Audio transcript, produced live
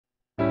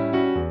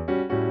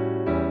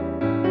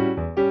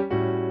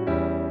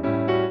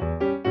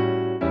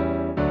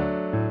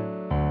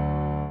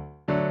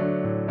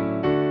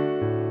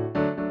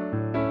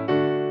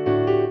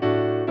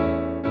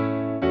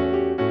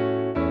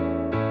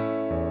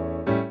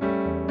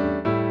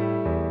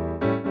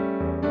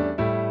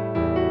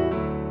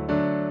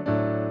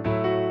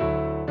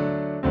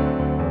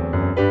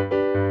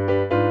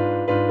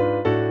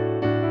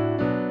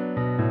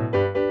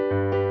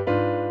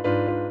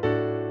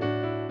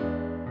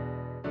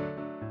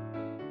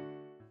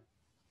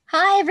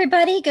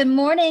everybody. Good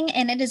morning.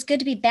 And it is good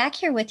to be back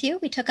here with you.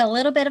 We took a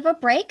little bit of a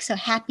break. So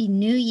happy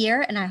New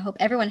Year. And I hope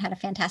everyone had a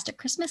fantastic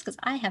Christmas because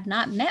I have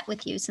not met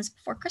with you since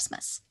before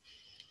Christmas.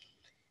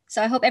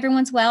 So I hope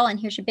everyone's well. And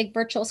here's your big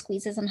virtual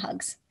squeezes and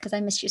hugs because I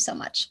miss you so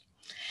much.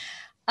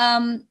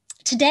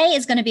 Today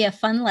is going to be a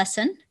fun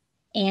lesson.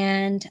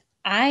 And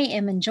I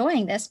am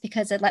enjoying this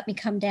because it let me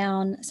come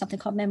down something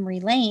called memory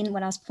lane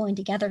when I was pulling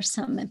together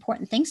some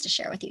important things to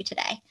share with you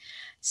today.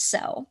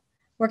 So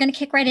we're going to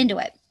kick right into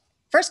it.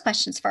 First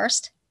questions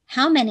first.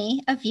 How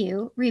many of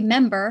you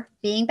remember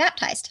being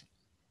baptized?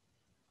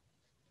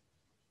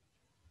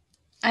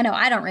 I know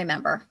I don't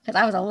remember because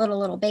I was a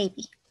little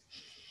baby.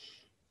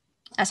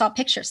 I saw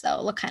pictures though.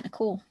 It looked kind of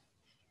cool.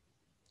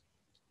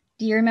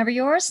 Do you remember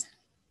yours?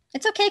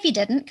 It's okay if you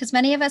didn't because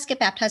many of us get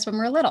baptized when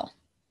we're little.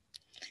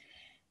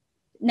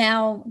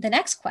 Now, the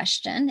next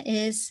question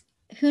is,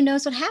 who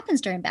knows what happens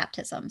during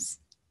baptisms?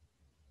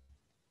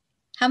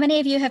 How many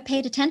of you have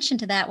paid attention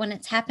to that when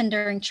it's happened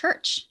during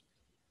church?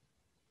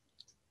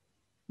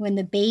 When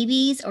the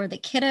babies or the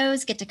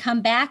kiddos get to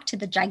come back to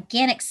the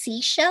gigantic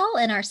seashell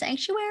in our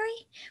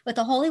sanctuary with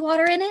the holy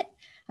water in it.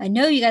 I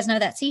know you guys know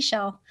that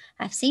seashell.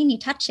 I've seen you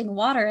touching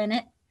water in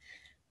it.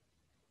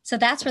 So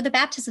that's where the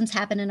baptisms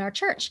happen in our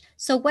church.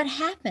 So what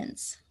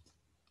happens?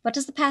 What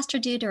does the pastor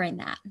do during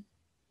that?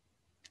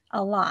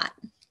 A lot.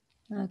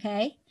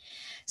 Okay.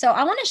 So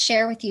I want to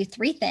share with you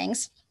 3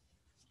 things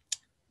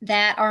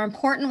that are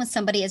important when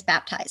somebody is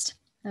baptized.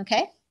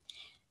 Okay.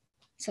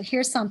 So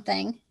here's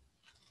something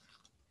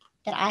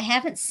that I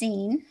haven't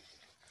seen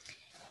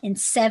in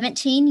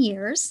 17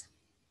 years,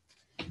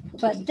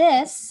 but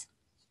this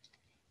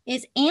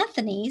is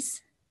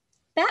Anthony's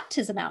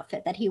baptism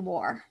outfit that he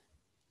wore.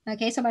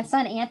 Okay, so my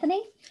son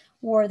Anthony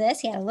wore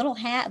this. He had a little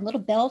hat, a little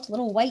belt, a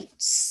little white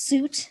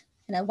suit,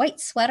 and a white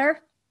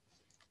sweater.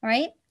 All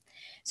right,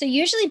 so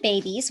usually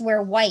babies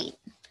wear white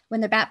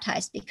when they're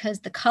baptized because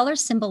the color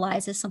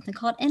symbolizes something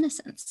called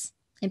innocence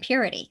and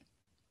purity.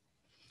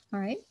 All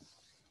right,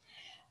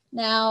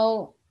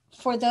 now,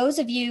 for those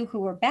of you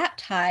who were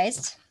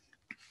baptized,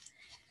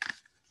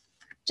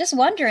 just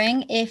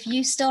wondering if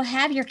you still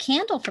have your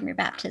candle from your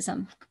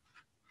baptism.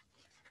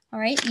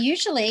 All right,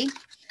 usually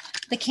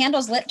the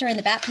candle's lit during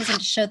the baptism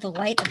to show the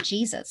light of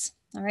Jesus.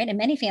 All right, and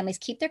many families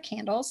keep their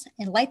candles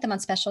and light them on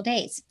special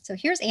days. So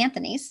here's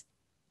Anthony's.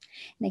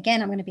 And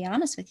again, I'm going to be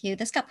honest with you,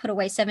 this got put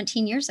away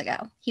 17 years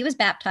ago. He was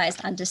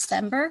baptized on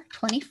December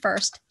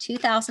 21st,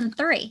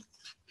 2003.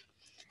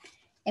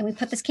 And we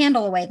put this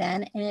candle away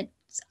then, and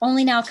it's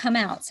only now come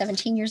out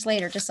 17 years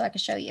later, just so I can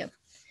show you.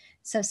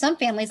 So some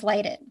families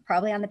light it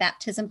probably on the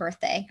baptism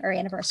birthday or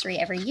anniversary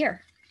every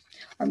year,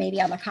 or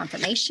maybe on their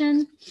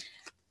confirmation,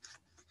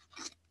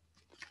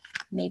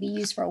 maybe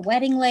used for a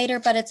wedding later,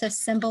 but it's a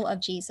symbol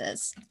of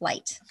Jesus,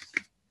 light.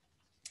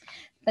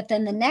 But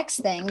then the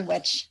next thing,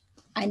 which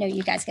I know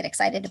you guys get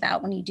excited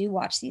about when you do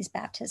watch these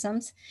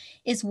baptisms,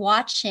 is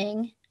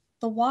watching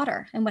the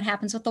water and what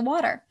happens with the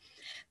water.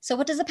 So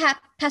what does the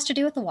pastor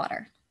do with the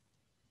water?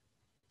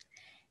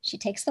 She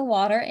takes the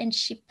water and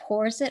she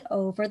pours it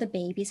over the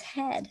baby's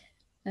head.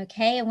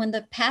 Okay, and when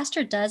the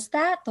pastor does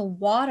that, the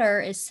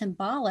water is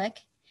symbolic,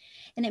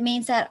 and it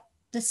means that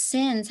the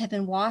sins have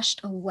been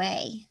washed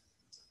away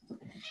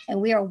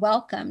and we are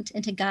welcomed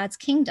into God's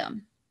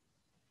kingdom.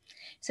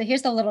 So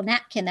here's the little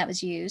napkin that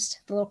was used,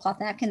 the little cloth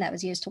napkin that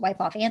was used to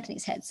wipe off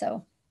Anthony's head.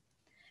 So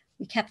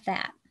we kept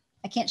that.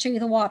 I can't show you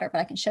the water, but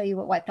I can show you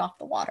what wiped off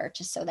the water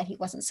just so that he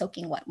wasn't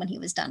soaking wet when he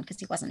was done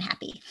because he wasn't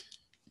happy.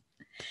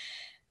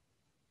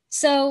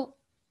 So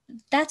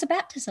that's a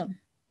baptism.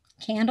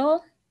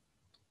 Candle,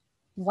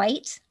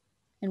 white,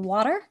 and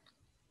water.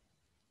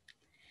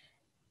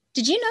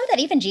 Did you know that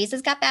even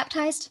Jesus got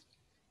baptized?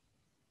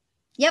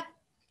 Yep.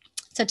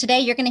 So today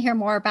you're going to hear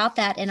more about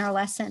that in our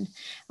lesson.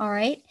 All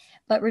right.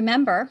 But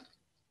remember,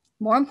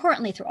 more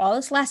importantly, through all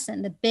this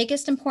lesson, the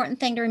biggest important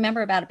thing to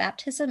remember about a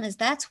baptism is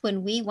that's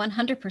when we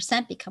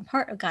 100% become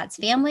part of God's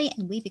family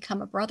and we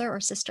become a brother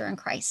or sister in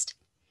Christ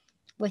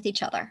with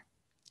each other.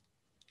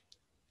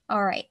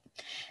 All right.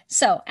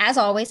 So as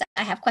always,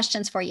 I have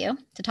questions for you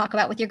to talk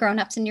about with your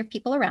grown-ups and your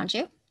people around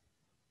you.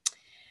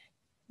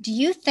 Do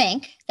you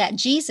think that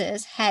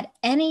Jesus had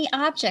any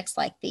objects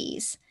like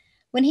these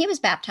when he was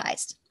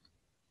baptized?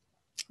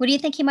 What do you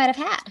think he might have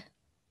had?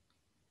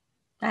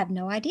 I have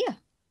no idea.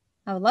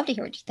 I would love to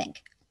hear what you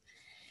think.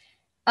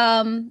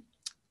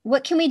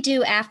 What can we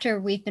do after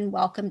we've been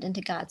welcomed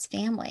into God's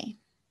family?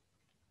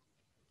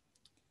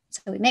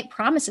 So we make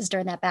promises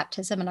during that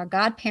baptism, and our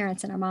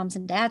godparents and our moms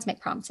and dads make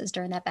promises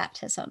during that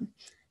baptism.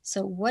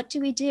 So what do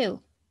we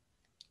do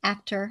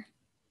after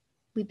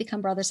we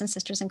become brothers and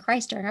sisters in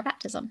Christ during our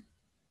baptism?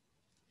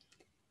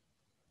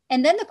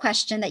 And then the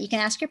question that you can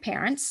ask your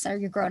parents or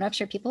your grown-ups,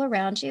 your people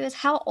around you, is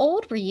how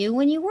old were you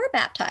when you were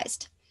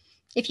baptized?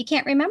 If you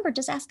can't remember,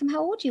 just ask them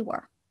how old you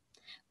were.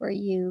 Were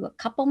you a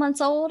couple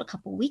months old, a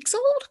couple weeks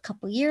old, a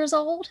couple years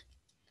old?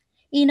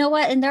 You know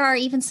what? And there are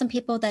even some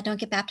people that don't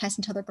get baptized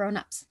until they're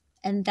grown-ups,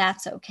 and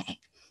that's okay.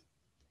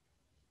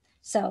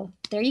 So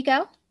there you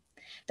go.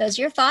 those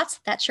are your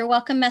thoughts. That's your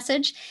welcome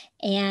message.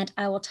 And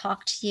I will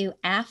talk to you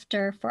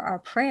after for our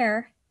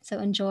prayer. So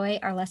enjoy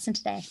our lesson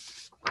today.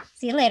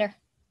 See you later.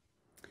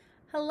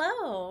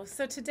 Hello.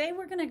 So today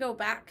we're going to go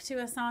back to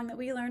a song that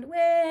we learned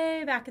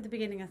way back at the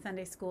beginning of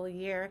Sunday school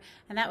year.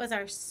 And that was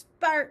our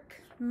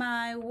Spark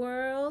My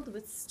World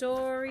with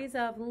Stories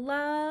of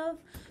Love.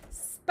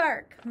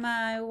 Spark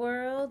my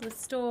world with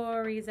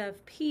stories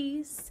of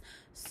peace.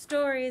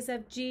 Stories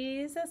of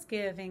Jesus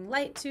giving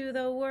light to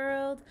the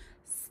world.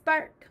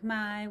 Spark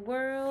my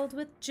world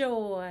with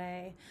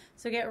joy.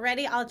 So get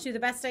ready. I'll do the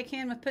best I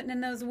can with putting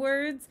in those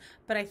words,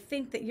 but I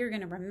think that you're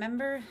going to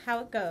remember how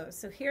it goes.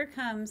 So here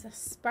comes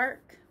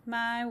Spark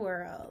My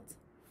World.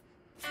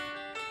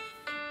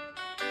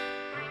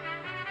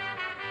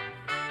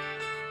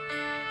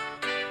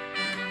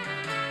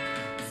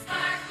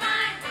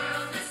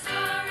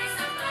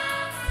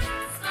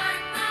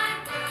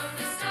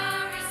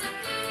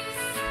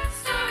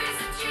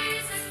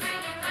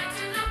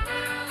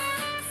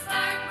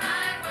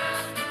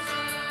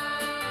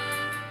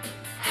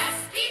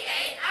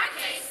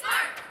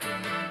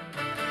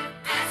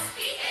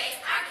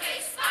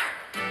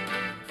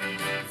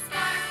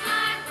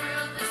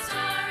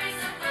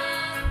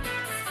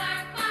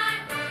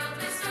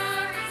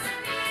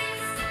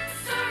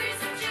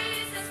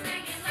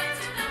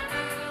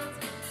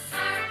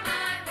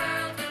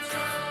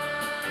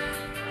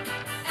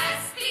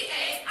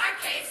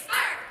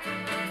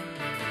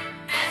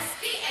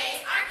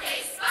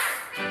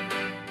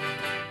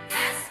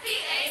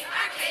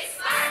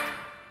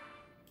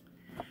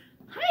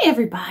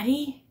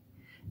 Everybody,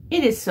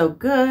 it is so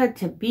good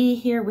to be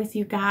here with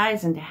you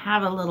guys and to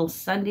have a little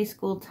Sunday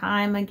school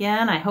time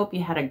again. I hope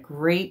you had a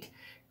great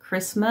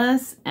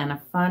Christmas and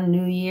a fun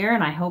New Year,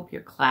 and I hope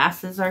your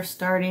classes are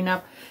starting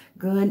up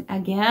good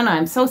again.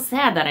 I'm so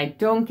sad that I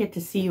don't get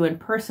to see you in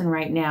person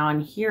right now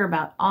and hear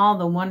about all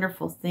the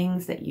wonderful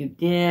things that you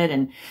did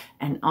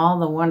and all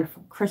the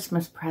wonderful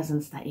Christmas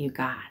presents that you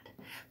got.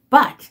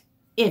 But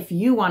if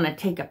you want to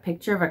take a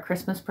picture of a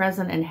Christmas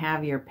present and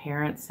have your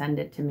parents send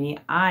it to me,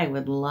 I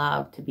would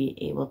love to be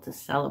able to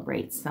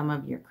celebrate some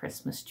of your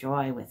Christmas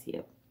joy with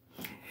you.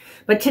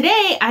 But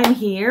today I'm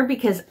here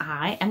because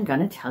I am going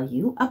to tell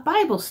you a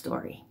Bible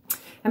story.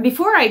 And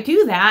before I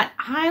do that,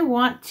 I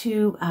want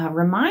to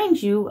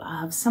remind you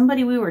of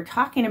somebody we were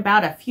talking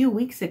about a few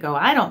weeks ago.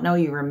 I don't know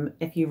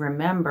if you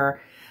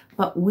remember,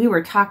 but we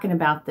were talking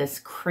about this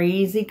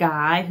crazy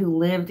guy who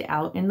lived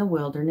out in the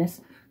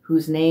wilderness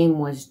whose name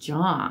was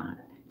John.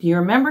 Do you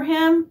remember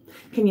him?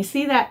 Can you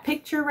see that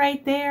picture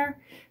right there?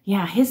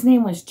 Yeah, his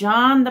name was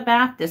John the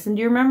Baptist. And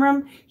do you remember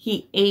him?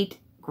 He ate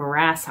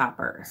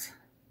grasshoppers.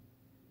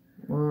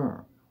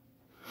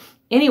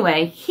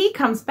 Anyway, he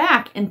comes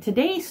back in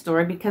today's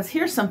story because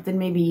here's something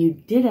maybe you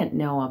didn't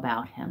know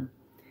about him.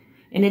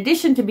 In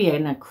addition to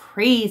being a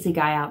crazy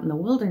guy out in the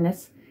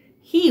wilderness,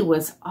 he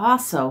was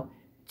also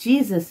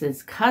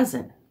Jesus's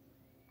cousin.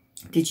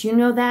 Did you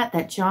know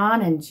that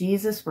John and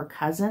Jesus were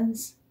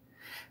cousins?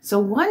 So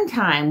one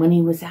time when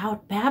he was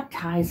out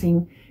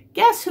baptizing,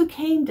 guess who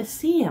came to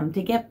see him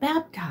to get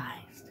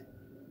baptized?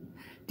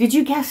 Did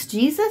you guess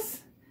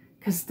Jesus?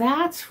 Because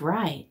that's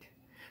right.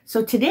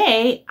 So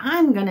today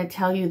I'm going to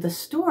tell you the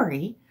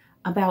story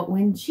about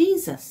when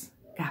Jesus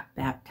got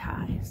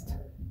baptized.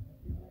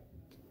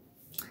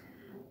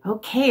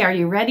 Okay, are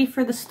you ready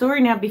for the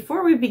story? Now,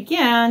 before we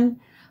begin,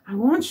 I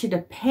want you to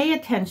pay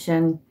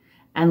attention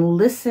and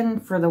listen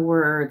for the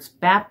words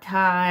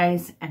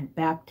baptize and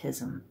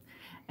baptism.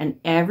 And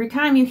every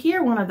time you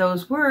hear one of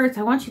those words,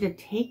 I want you to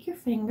take your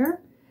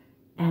finger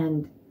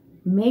and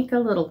make a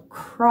little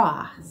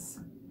cross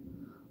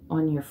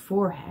on your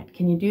forehead.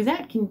 Can you do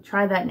that? Can you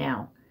try that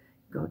now?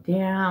 Go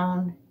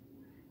down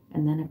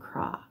and then a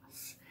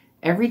cross.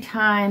 Every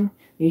time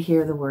you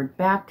hear the word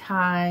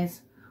baptize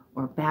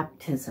or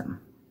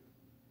baptism.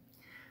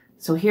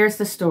 So here's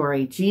the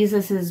story.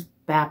 Jesus'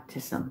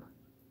 baptism.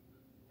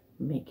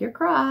 Make your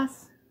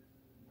cross.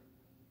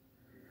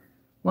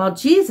 While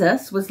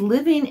Jesus was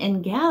living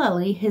in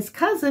Galilee, his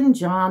cousin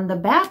John the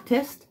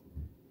Baptist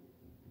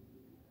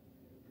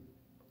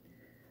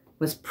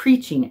was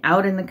preaching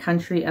out in the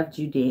country of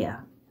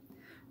Judea.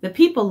 The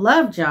people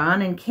loved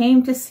John and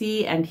came to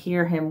see and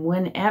hear him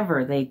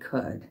whenever they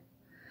could.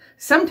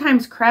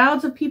 Sometimes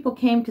crowds of people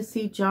came to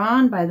see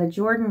John by the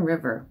Jordan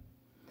River.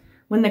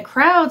 When the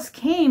crowds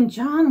came,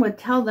 John would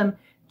tell them,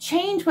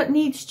 "Change what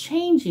needs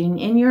changing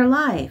in your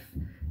life.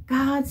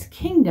 God's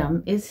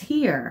kingdom is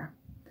here."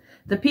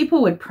 The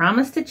people would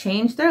promise to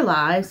change their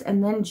lives,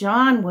 and then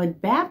John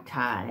would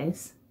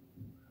baptize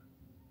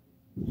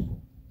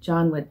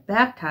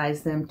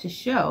them to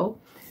show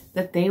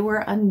that they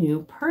were a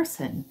new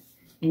person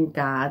in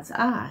God's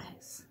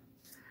eyes.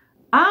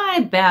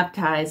 I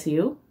baptize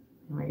you,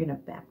 and we're going to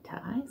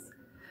baptize,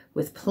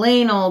 with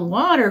plain old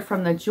water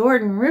from the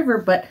Jordan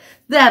River, but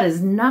that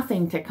is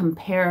nothing to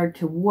compare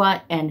to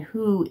what and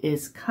who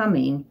is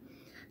coming,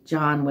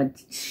 John would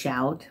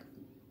shout.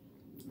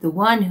 The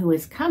one who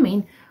is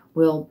coming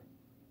will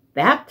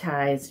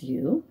baptize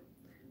you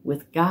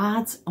with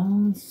God's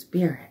own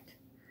Spirit,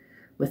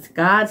 With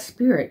God's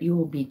Spirit, you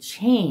will be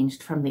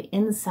changed from the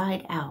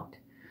inside out.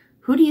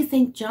 Who do you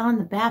think John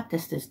the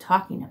Baptist is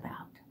talking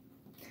about?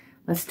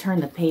 Let's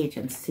turn the page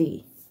and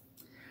see.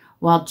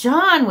 While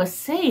John was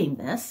saying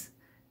this,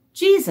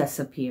 Jesus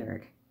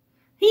appeared.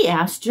 He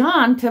asked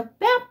John to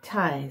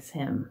baptize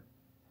him.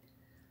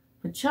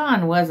 But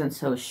John wasn't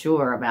so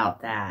sure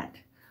about that.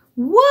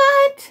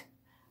 What?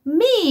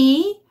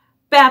 Me?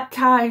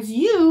 Baptize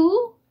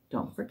you?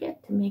 Don't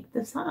forget to make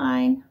the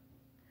sign.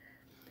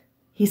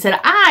 He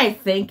said, I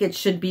think it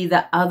should be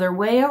the other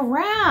way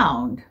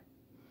around.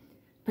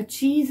 But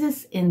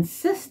Jesus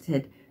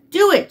insisted.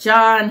 Do it,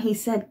 John. He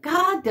said,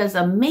 God does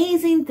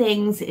amazing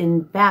things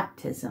in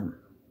baptism.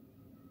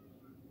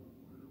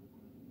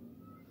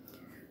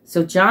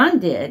 So John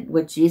did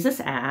what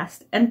Jesus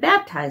asked and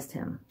baptized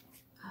him.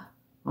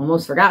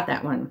 Almost forgot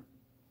that one.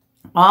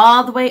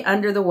 All the way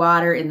under the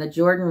water in the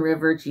Jordan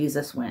River,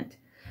 Jesus went.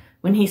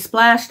 When he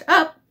splashed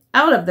up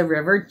out of the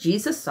river,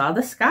 Jesus saw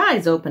the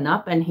skies open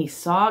up and he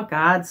saw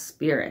God's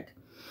Spirit.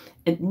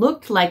 It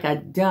looked like a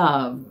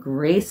dove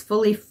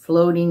gracefully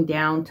floating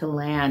down to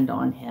land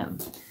on him.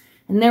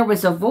 And there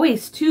was a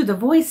voice too. The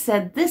voice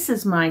said, "This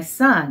is my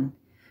son.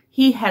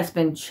 He has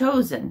been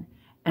chosen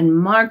and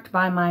marked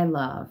by my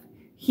love.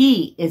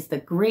 He is the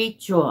great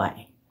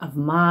joy of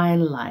my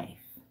life."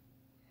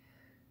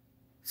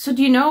 So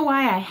do you know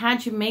why I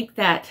had you make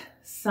that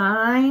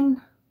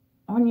sign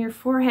on your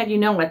forehead? You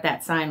know what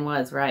that sign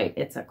was, right?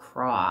 It's a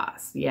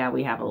cross. Yeah,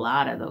 we have a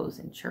lot of those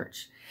in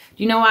church.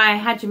 Do you know why I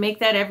had you make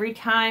that every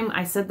time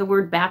I said the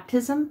word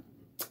baptism?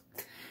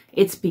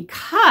 It's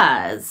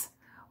because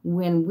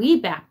when we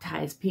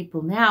baptize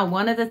people now,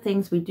 one of the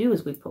things we do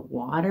is we put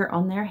water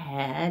on their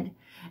head,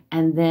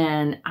 and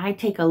then I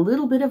take a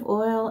little bit of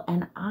oil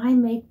and I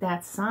make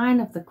that sign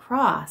of the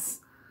cross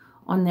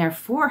on their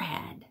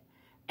forehead.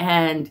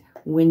 And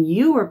when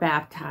you were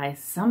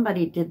baptized,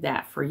 somebody did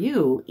that for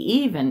you,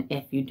 even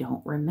if you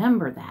don't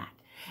remember that.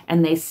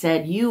 And they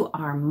said, you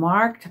are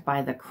marked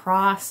by the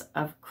cross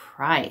of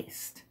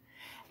Christ.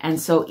 And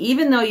so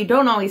even though you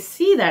don't always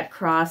see that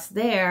cross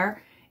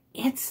there,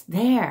 it's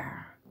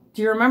there.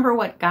 Do you remember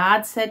what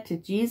God said to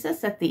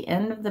Jesus at the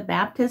end of the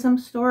baptism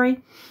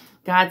story?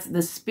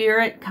 The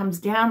Spirit comes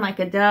down like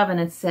a dove and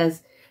it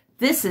says,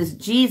 "This is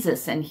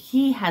Jesus and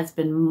he has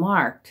been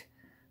marked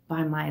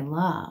by my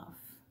love."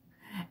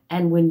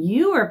 And when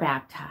you were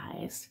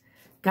baptized,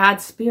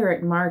 God's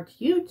Spirit marked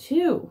you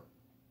too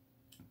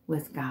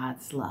with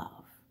God's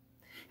love.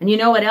 And you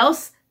know what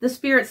else the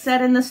Spirit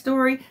said in the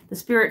story? The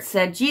Spirit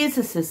said,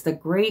 "Jesus is the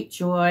great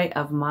joy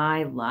of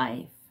my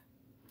life."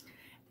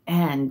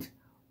 And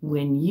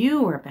when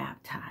you were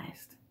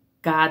baptized,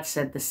 God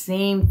said the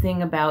same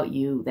thing about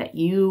you, that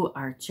you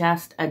are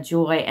just a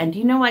joy. And do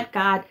you know what?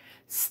 God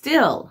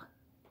still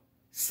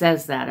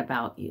says that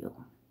about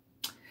you.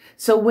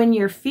 So when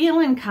you're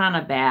feeling kind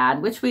of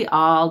bad, which we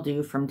all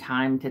do from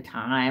time to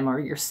time, or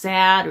you're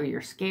sad, or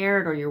you're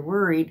scared, or you're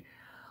worried,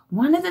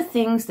 one of the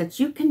things that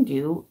you can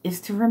do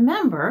is to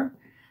remember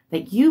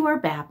that you are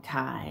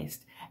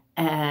baptized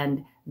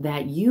and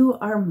that you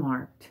are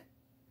marked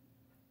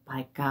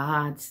by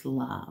God's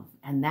love,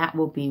 and that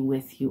will be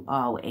with you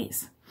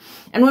always.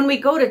 And when we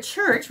go to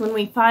church, when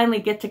we finally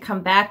get to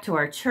come back to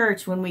our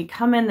church, when we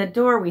come in the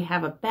door, we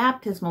have a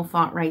baptismal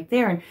font right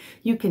there, and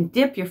you can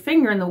dip your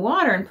finger in the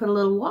water and put a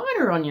little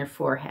water on your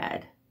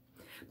forehead.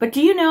 But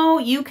do you know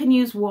you can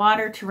use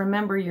water to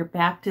remember your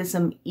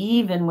baptism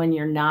even when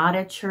you're not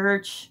at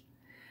church?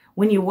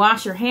 When you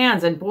wash your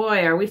hands, and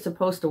boy, are we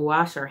supposed to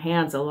wash our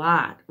hands a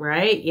lot,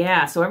 right?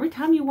 Yeah, so every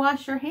time you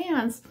wash your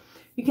hands,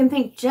 you can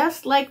think,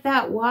 just like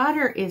that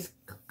water is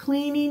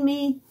cleaning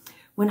me.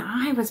 When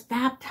I was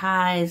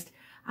baptized,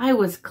 I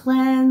was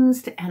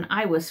cleansed and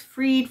I was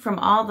freed from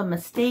all the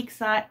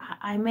mistakes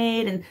I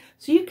made. And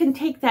so you can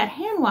take that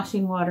hand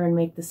washing water and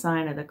make the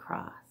sign of the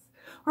cross.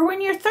 Or when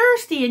you're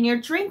thirsty and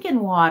you're drinking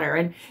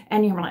water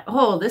and you're like,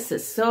 oh, this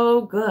is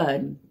so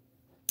good.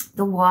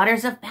 The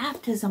waters of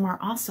baptism are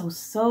also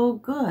so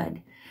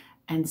good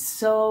and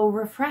so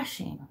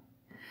refreshing.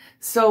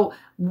 So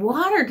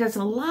water does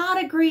a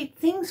lot of great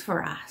things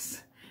for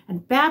us.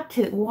 And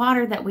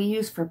water that we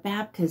use for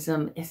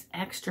baptism is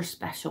extra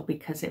special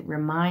because it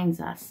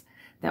reminds us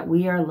that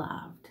we are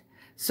loved.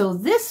 So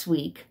this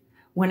week,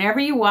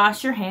 whenever you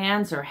wash your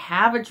hands or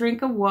have a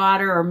drink of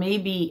water or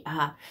maybe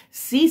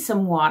see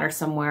some water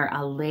somewhere,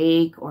 a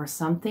lake or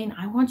something,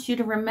 I want you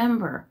to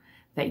remember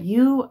that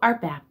you are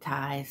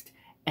baptized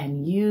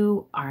and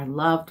you are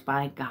loved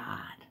by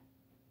God.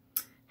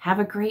 Have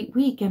a great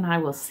week, and I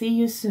will see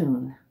you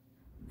soon.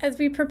 As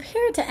we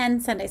prepare to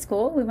end Sunday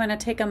school, we want to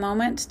take a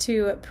moment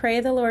to pray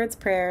the Lord's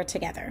Prayer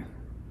together.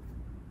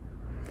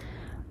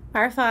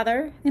 Our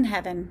Father in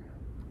heaven,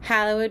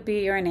 hallowed be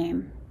your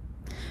name.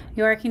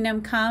 Your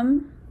kingdom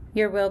come,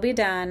 your will be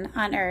done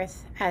on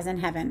earth as in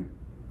heaven.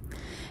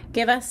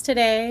 Give us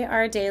today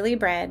our daily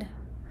bread.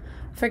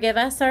 Forgive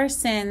us our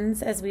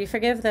sins as we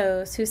forgive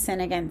those who sin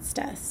against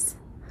us.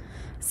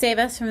 Save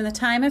us from the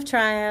time of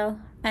trial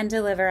and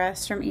deliver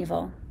us from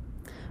evil.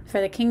 For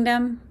the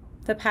kingdom,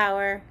 the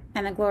power,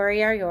 and the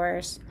glory are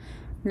yours,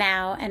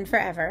 now and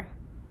forever.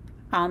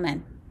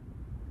 Amen.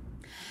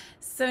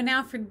 So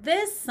now for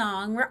this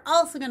song, we're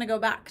also going to go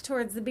back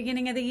towards the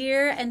beginning of the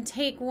year and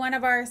take one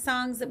of our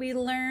songs that we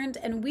learned,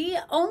 and we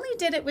only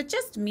did it with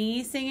just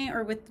me singing,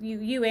 or with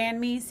you and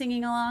me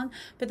singing along,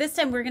 but this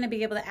time we're going to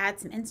be able to add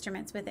some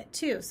instruments with it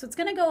too. So it's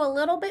going to go a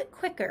little bit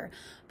quicker,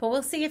 but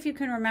we'll see if you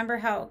can remember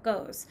how it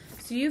goes.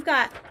 So you've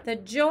got the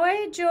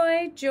joy,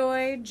 joy,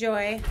 joy,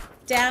 joy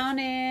down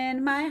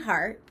in my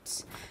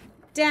heart,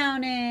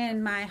 down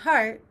in my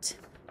heart,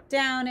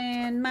 down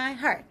in my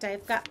heart.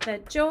 I've got the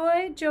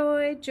joy,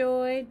 joy,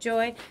 joy,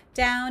 joy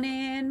down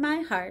in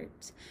my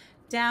heart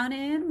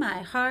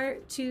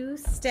to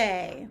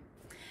stay.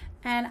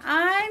 And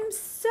I'm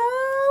so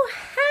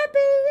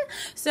happy,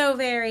 so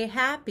very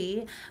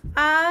happy.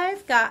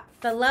 I've got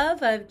the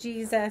love of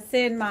Jesus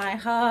in my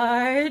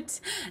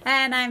heart.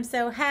 And I'm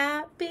so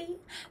happy,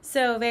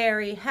 so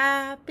very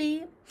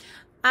happy.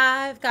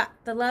 I've got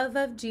the love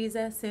of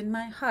Jesus in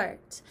my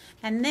heart.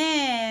 And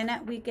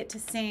then we get to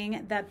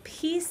sing the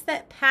peace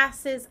that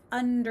passes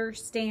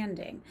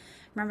understanding.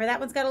 Remember, that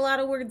one's got a lot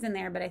of words in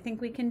there, but I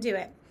think we can do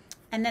it.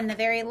 And then the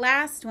very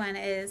last one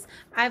is,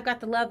 I've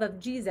got the love of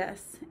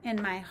Jesus in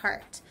my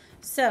heart.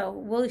 So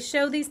we'll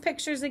show these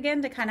pictures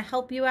again to kind of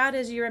help you out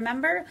as you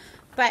remember,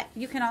 but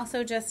you can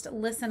also just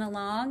listen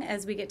along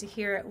as we get to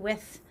hear it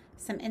with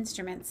some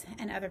instruments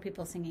and other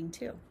people singing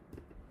too.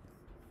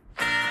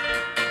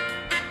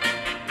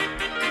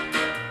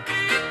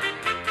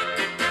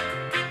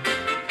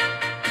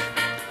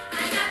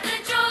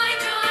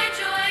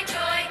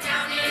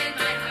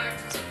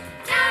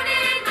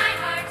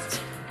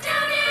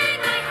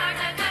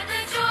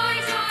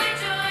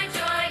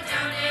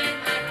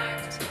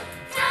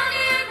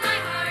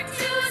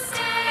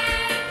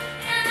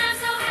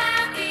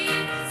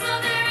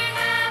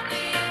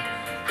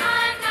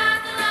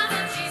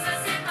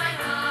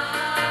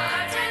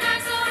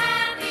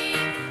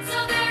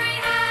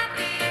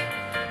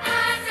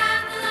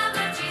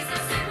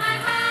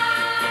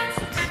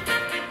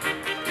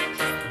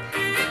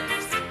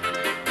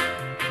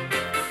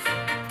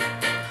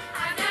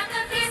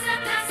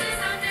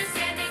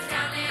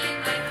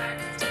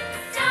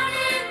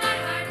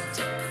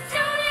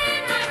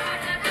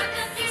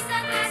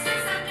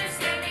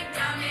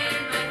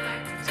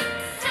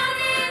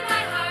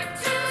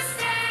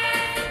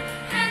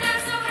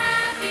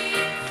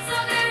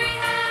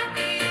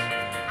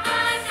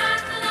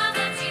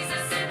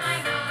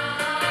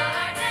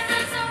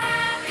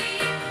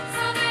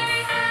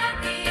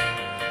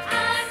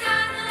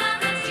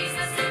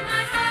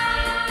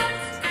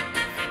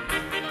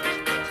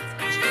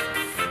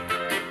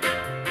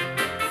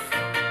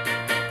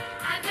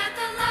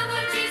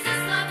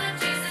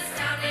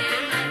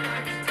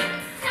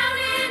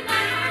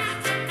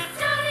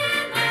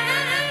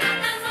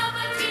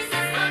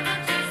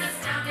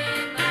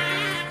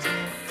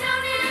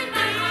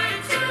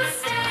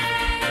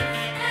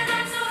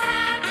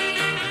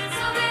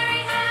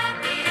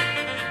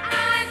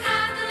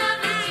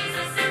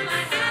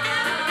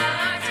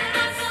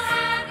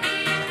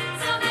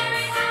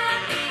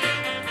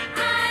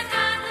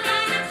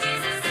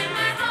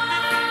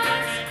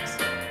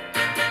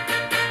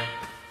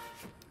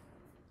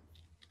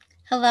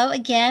 Hello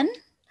again.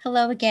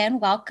 Hello again.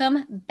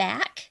 Welcome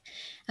back.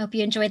 I hope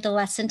you enjoyed the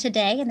lesson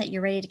today and that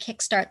you're ready to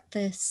kickstart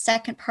the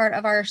second part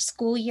of our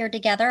school year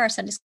together, our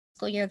Sunday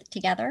school year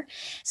together.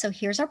 So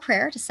here's our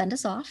prayer to send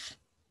us off.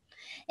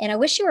 And I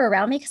wish you were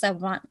around me because I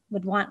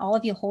would want all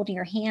of you holding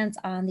your hands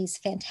on these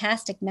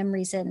fantastic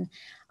memories and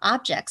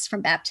objects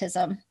from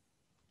baptism.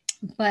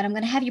 But I'm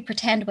going to have you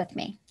pretend with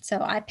me.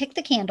 So I picked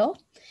the candle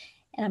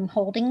and I'm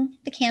holding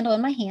the candle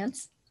in my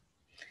hands.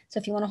 So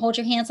if you want to hold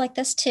your hands like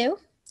this too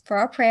for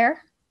our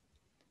prayer,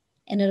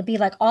 and it'll be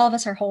like all of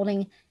us are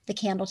holding the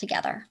candle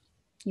together.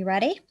 You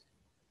ready?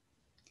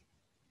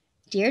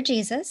 Dear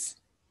Jesus,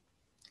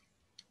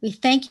 we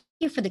thank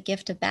you for the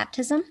gift of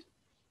baptism.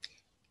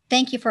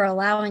 Thank you for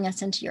allowing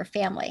us into your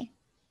family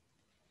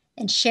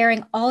and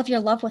sharing all of your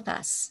love with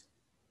us.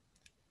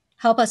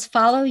 Help us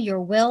follow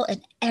your will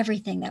in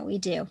everything that we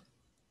do.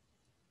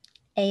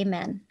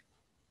 Amen.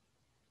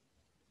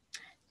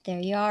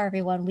 There you are,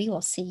 everyone. We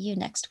will see you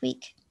next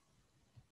week.